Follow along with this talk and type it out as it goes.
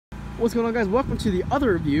What's going on, guys? Welcome to the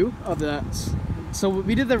other review of that. So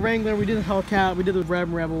we did the Wrangler, we did the Hellcat, we did the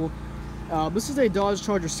Rebel. This is a Dodge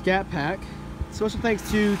Charger Scat Pack. Special thanks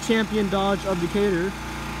to Champion Dodge of Decatur.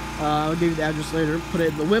 I'll give you the address later. Put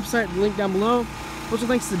it in the website, the link down below. Special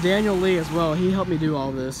thanks to Daniel Lee as well. He helped me do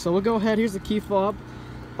all this. So we'll go ahead. Here's the key fob,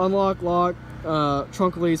 unlock, lock,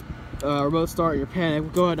 trunk release, remote start, your panic.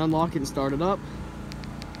 We'll go ahead and unlock it and start it up.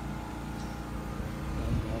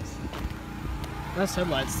 Nice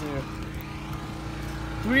headlights too.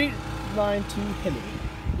 392 Hemi.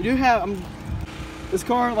 You do have this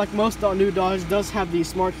car, like most new Dodge, does have the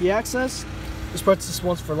smart key access. Just press this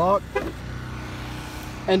once for lock,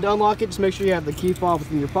 and to unlock it, just make sure you have the key fob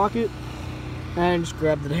within your pocket, and just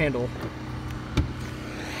grab the handle.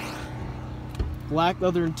 Black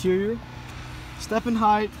leather interior. Step-in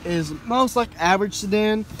height is most like average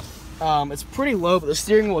sedan. It's pretty low, but the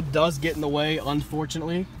steering wheel does get in the way,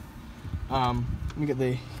 unfortunately. Let me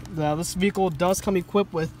get this vehicle does come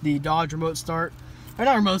equipped with the Dodge remote start, or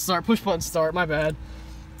not remote start, push button start, my bad.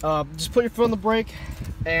 Just put your foot on the brake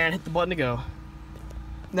and hit the button to go.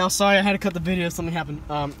 Now, sorry, I had to cut the video, something happened.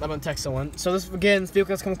 I'm gonna text someone. So this vehicle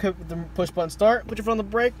does come equipped with the push button start, put your foot on the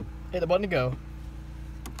brake, hit the button to go.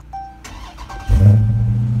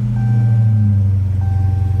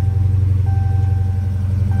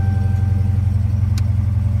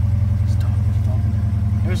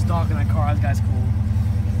 There's a dog in that car. That guy's cool.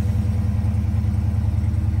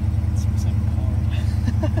 It's like a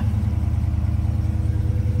car.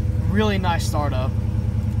 Really nice startup.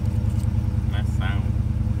 Nice sound.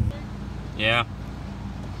 Yeah.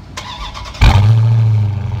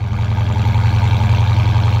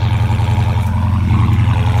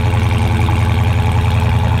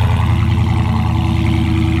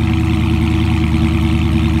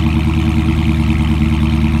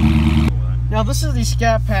 Now this is the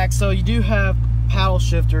Scat Pack, so you do have paddle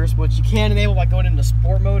shifters, which you can enable by going into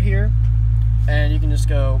sport mode here, and you can just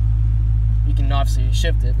go, you can obviously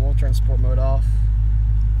shift it. We'll turn sport mode off.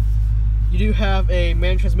 You do have a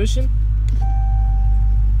manual transmission,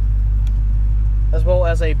 as well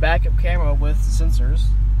as a backup camera with sensors.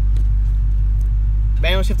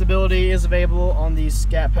 Manual shiftability is available on the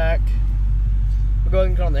Scat Pack. We'll go ahead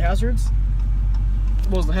and turn on the hazards. As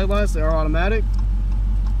well as the headlights, they are automatic.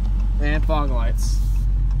 And fog lights.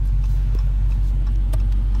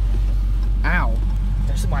 Ow.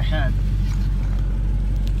 That's in my head.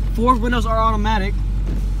 4 windows are automatic.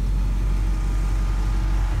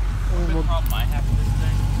 The problem I have with this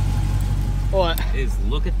thing, what? is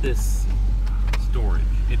look at this storage.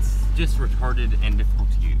 It's just retarded and difficult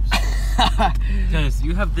to use. Because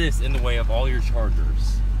you have this in the way of all your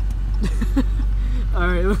chargers.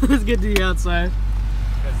 Alright, let's get to the outside.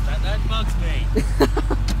 Because that bugs me.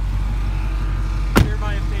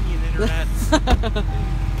 My opinion, internet.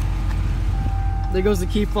 There goes the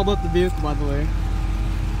key fob up the vehicle, by the way.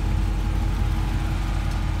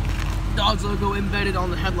 Dodge logo embedded on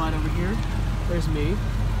the headlight over here. There's me.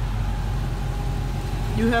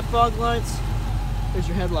 You have fog lights. There's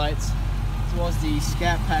your headlights, as well as the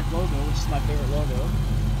Scat Pack logo, which is my favorite logo.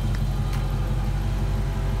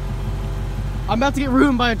 I'm about to get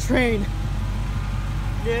ruined by a train.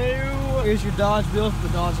 No. Here's your Dodge wheel with the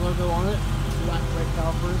Dodge logo on it. Black brake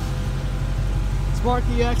calipers. Smart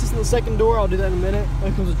key access in the second door. I'll do that in a minute.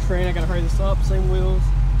 There comes a train. I gotta hurry this up. Same wheels.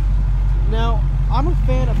 Now, I'm a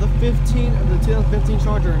fan of the 2015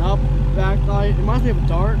 Charger and up backlight. It reminds me of a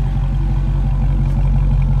Dart.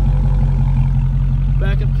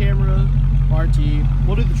 Backup camera, RT.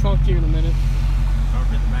 We'll do the trunk here in a minute. Don't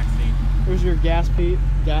forget the back seat. Here's your gas cap.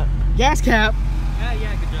 Yeah,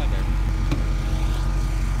 good job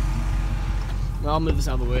there. I'll move this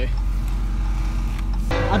out of the way.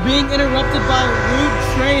 I'm being interrupted by a rude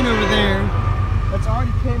train over there that's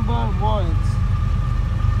already came by once.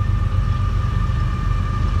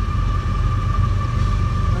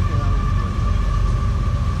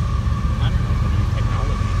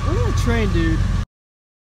 Look at the train, dude.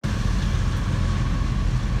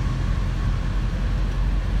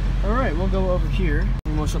 Alright, we'll go over here.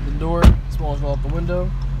 We'll shut the door as well as roll up the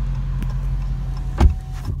window.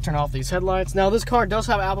 Turn off these headlights. Now this car does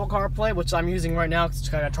have Apple CarPlay, which I'm using right now because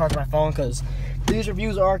I gotta charge my phone because these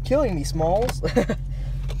reviews are killing me, Smalls.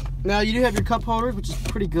 Now you do have your cup holders, which is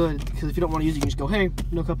pretty good because if you don't want to use it, you can just go, hey,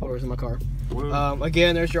 no cup holders in my car.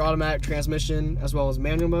 Again, there's your automatic transmission as well as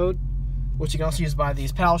manual mode, which you can also use by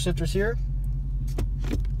these paddle shifters here.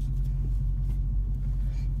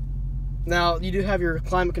 Now you do have your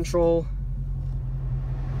climate control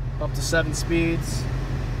up to 7 speeds.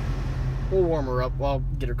 We'll warm her up. I'll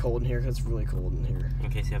get her cold in here because it's really cold in here. In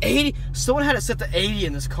case you have 80. Someone had it set to 80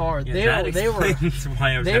 in this car. Yeah, they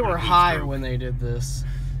were high stroke. when they did this.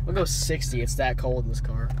 We'll go 60. It's that cold in this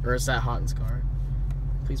car, or it's that hot in this car.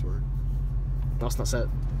 Please work. No, it's not set.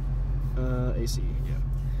 AC. Yeah.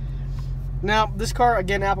 Now this car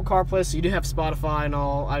again, Apple CarPlay, so you do have Spotify and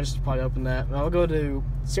all. I just probably open that. Now I'll go to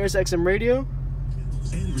SiriusXM Radio.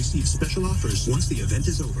 And receive special offers once the event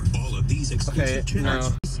is over. All of these exclusive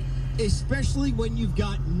channels. Especially when you've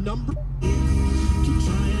got number.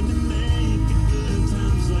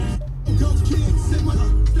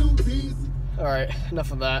 Alright,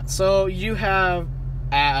 enough of that. So you have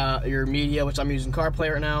your media, which I'm using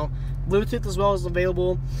CarPlay right now. Bluetooth as well is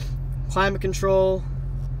available. Climate control.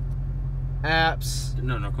 Apps.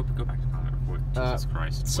 No, go back to climate report. Jesus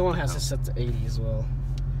Christ. Someone has to set to 80 as well.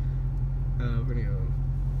 We're gonna go.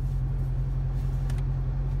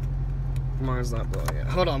 Mine's not blowing yet.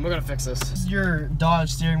 Hold on, we're gonna fix this. This is your Dodge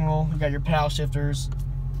steering wheel. You got your paddle shifters,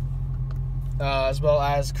 as well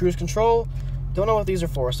as cruise control. Don't know what these are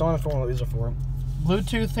for. So I don't know what these are for.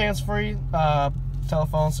 Bluetooth hands-free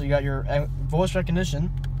telephone. So you got your voice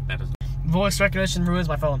recognition. That is. Voice recognition ruins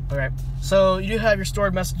my phone. Okay. So you do have your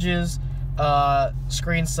stored messages,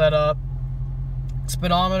 screen setup,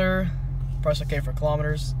 speedometer. Press OK for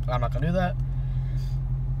kilometers. I'm not gonna do that.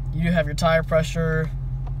 You do have your tire pressure,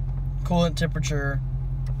 coolant temperature,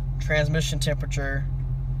 transmission temperature,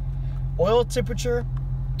 oil temperature,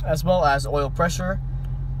 as well as oil pressure,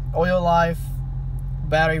 oil life,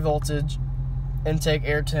 battery voltage, intake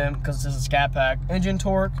air temp, because this is a scat pack, engine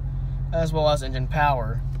torque, as well as engine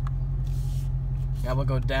power. Now we'll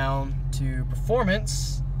go down to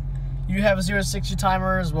performance. You have a 0 to 60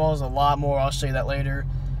 timer, as well as a lot more. I'll show you that later.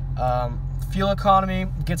 Fuel economy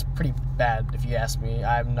gets pretty bad, if you ask me.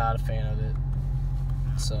 I'm not a fan of it.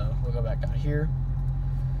 So we'll go back down here.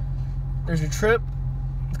 There's your trip.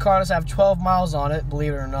 The car does have 12 miles on it,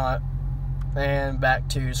 believe it or not. And back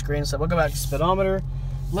to screen. So we'll go back to speedometer.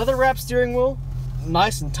 Leather wrap steering wheel,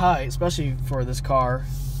 nice and tight, especially for this car.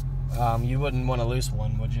 You wouldn't want a loose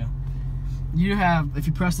one, would you? You have, if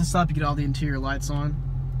you press this up, you get all the interior lights on.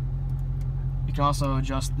 You can also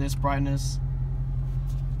adjust this brightness.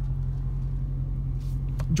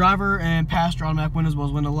 Driver and passenger automatic windows, as well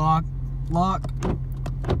as window lock,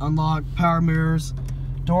 unlock, power mirrors,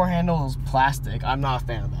 door handle is plastic. I'm not a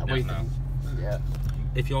fan of that. What do you think? Yeah.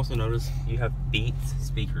 If you also notice, you have Beats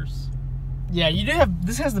speakers. Yeah, you do have.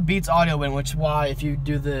 This has the Beats audio in, which is why if you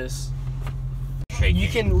do this, Shaking. you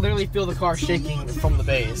can literally feel the car shaking from the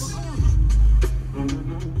bass.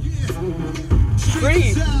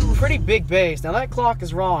 Pretty big bass. Now that clock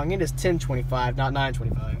is wrong. It is 1025, not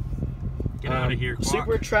 925. Get out of here, clock.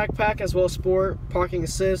 Super track pack as well as sport, parking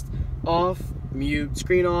assist, off, mute,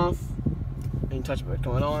 screen off, and touch what's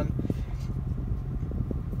going on.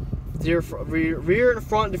 Rear and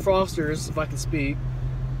front defrosters, if I can speak.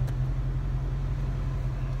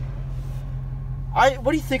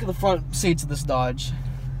 What do you think of the front seats of this Dodge?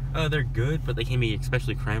 They're good, but they can be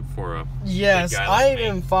especially cramped for a Yes, big guy I like me.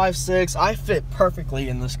 am 5'6". I fit perfectly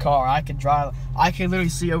in this car. I could drive. I can literally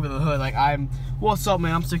see over the hood. Like what's up,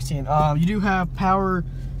 man? I'm 16. You do have power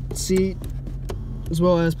seat as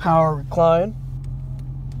well as power recline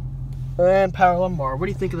and power lumbar. What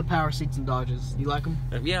do you think of the power seats in Dodges? You like them?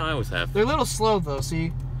 Yeah, I always have. They're a little slow though.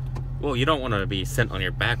 See? Well, you don't want to be sent on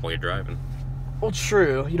your back while you're driving. Well,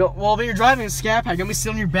 true. You don't. Well, if you're driving a scat pack, you're gonna be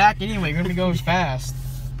sitting on your back anyway. You're gonna be going fast.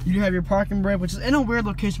 You do have your parking brake, which is in a weird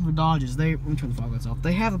location for Dodges. Let me turn the fog lights off.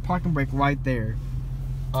 They have the parking brake right there.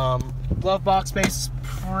 Glove box space is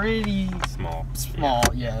pretty Small.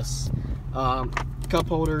 yes. Cup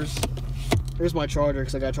holders. Here's my charger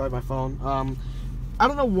because I gotta charge my phone. I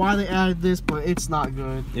don't know why they added this, but it's not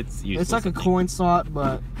good. It's useless. It's like a coin slot,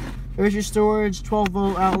 but here's your storage,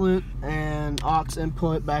 12-volt outlet, and aux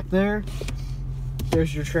input back there.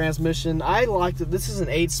 There's your transmission. I liked it. This is an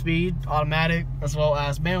 8-speed automatic, as well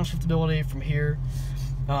as manual shiftability from here.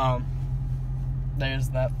 There's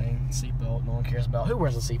that thing, seatbelt. No one cares about. Who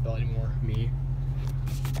wears a seatbelt anymore? Me.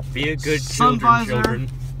 Be a good Sun visor. children.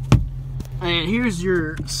 And here's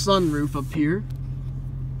your sunroof up here.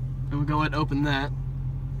 And we'll go ahead and open that.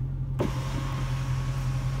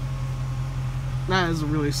 That is a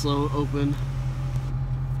really slow open.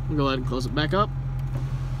 We'll go ahead and close it back up.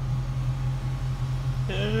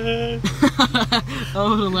 I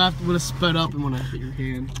would have laughed, would have sped up and would have hit your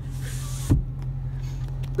hand.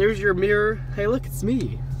 There's your mirror. Hey, look, it's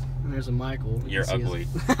me. And there's a Michael. You're ugly.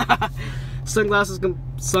 Sunglasses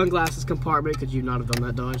compartment. Could you not have done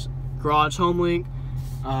that, Dodge? Garage home link.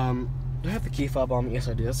 Do I have the key fob on me? Yes,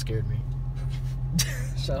 I do. That scared me.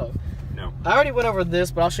 Shut up. No. I already went over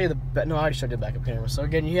this, but I'll show you no, I already showed you the backup camera. So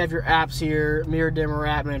again, you have your apps here, mirror dimmer,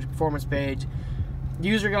 app manager, performance page,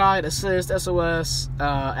 user guide, assist, SOS,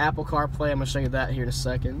 Apple CarPlay. I'm gonna show you that here in a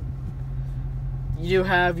second. You do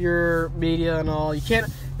have your media and all. You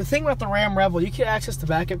can't. The thing about the Ram Rebel, you can access the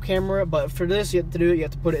backup camera, but for this, you have to do it. You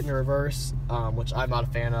have to put it in reverse, which I'm not a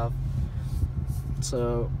fan of.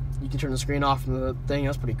 So you can turn the screen off from the thing.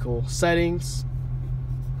 That's pretty cool. Settings.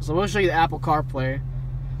 So we'll show you the Apple CarPlay.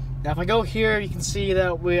 Now, if I go here, you can see that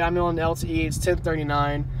I'm on LTE. It's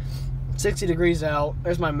 1039, 60 degrees out.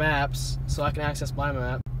 There's my maps, so I can access my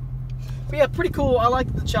map. But yeah, pretty cool. I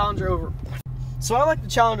like the Challenger over. So I like the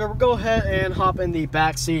Challenger. We'll go ahead and hop in the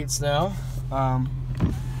back seats now.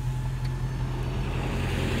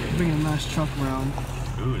 Bringing a nice truck around.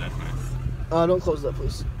 Ooh, that's nice. Don't close that,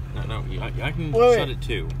 please. No, I can Wait. shut it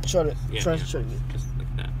too. Shut it. Yeah, Try yeah. shutting it. Just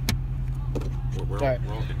like that. We're All right.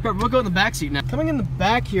 okay. We'll go in the back seat now. Coming in the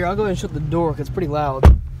back here, I'll go ahead and shut the door because it's pretty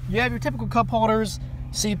loud. You have your typical cup holders,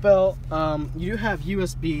 seatbelt. You do have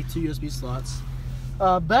USB, 2 USB slots.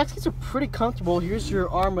 Back seats are pretty comfortable. Here's your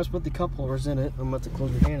armrest with the cup holders in it. I'm about to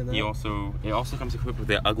close your hand in that. It also comes equipped with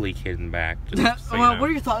the ugly kid in the back. Just so Well, you know. what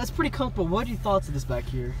are your thoughts? It's pretty comfortable. What are your thoughts of this back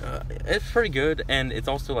here? It's pretty good, and it's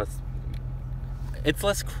also less. It's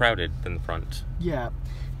less crowded than the front. Yeah,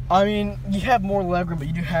 I mean, you have more legroom, but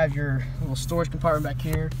you do have your little storage compartment back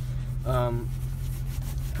here.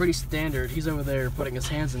 Pretty standard. He's over there putting his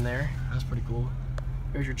hands in there. That's pretty cool.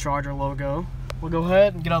 There's your Charger logo. We'll go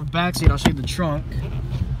ahead and get out the back seat. I'll show you the trunk.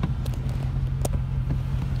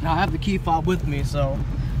 Now I have the key fob with me, so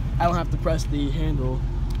I don't have to press the handle.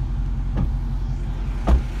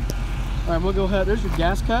 All right, we'll go ahead. There's your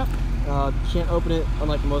gas cap. Can't open it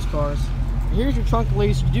unlike most cars. Here's your trunk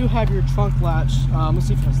release. You do have your trunk latch. Let's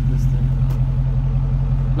see if it has this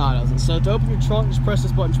thing. No, it doesn't. So to open your trunk, just press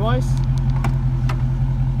this button twice.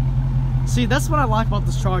 See, that's what I like about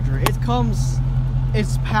this Charger.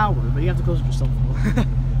 It's powered, but you have to close it yourself.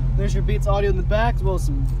 There's your Beats audio in the back, as well as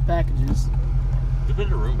some packages. There's a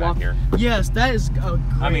bit of room back here. Yes, that is a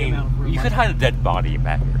great amount of room. You could hide a dead body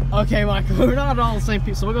back here. Okay, Michael, we're not all the same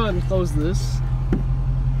people, so we'll go ahead and close this.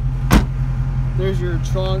 There's your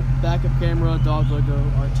trunk, backup camera, dog logo,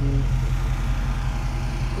 RT.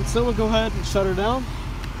 And so we'll go ahead and shut her down.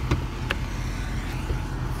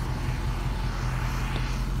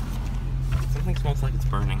 Something smells like it's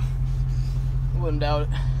burning. I wouldn't doubt it.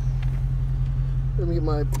 Let me get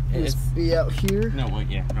my USB out here. No,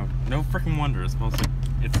 no freaking wonder. It smells like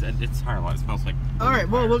it's tire light. It smells like. All right,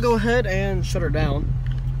 well, we'll go ahead and shut her down.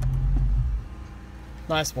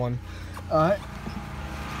 Nice one. All right.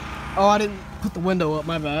 Oh, I didn't put the window up.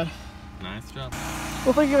 My bad. Nice job.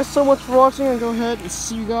 Well, thank you guys so much for watching, and go ahead and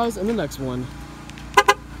see you guys in the next one.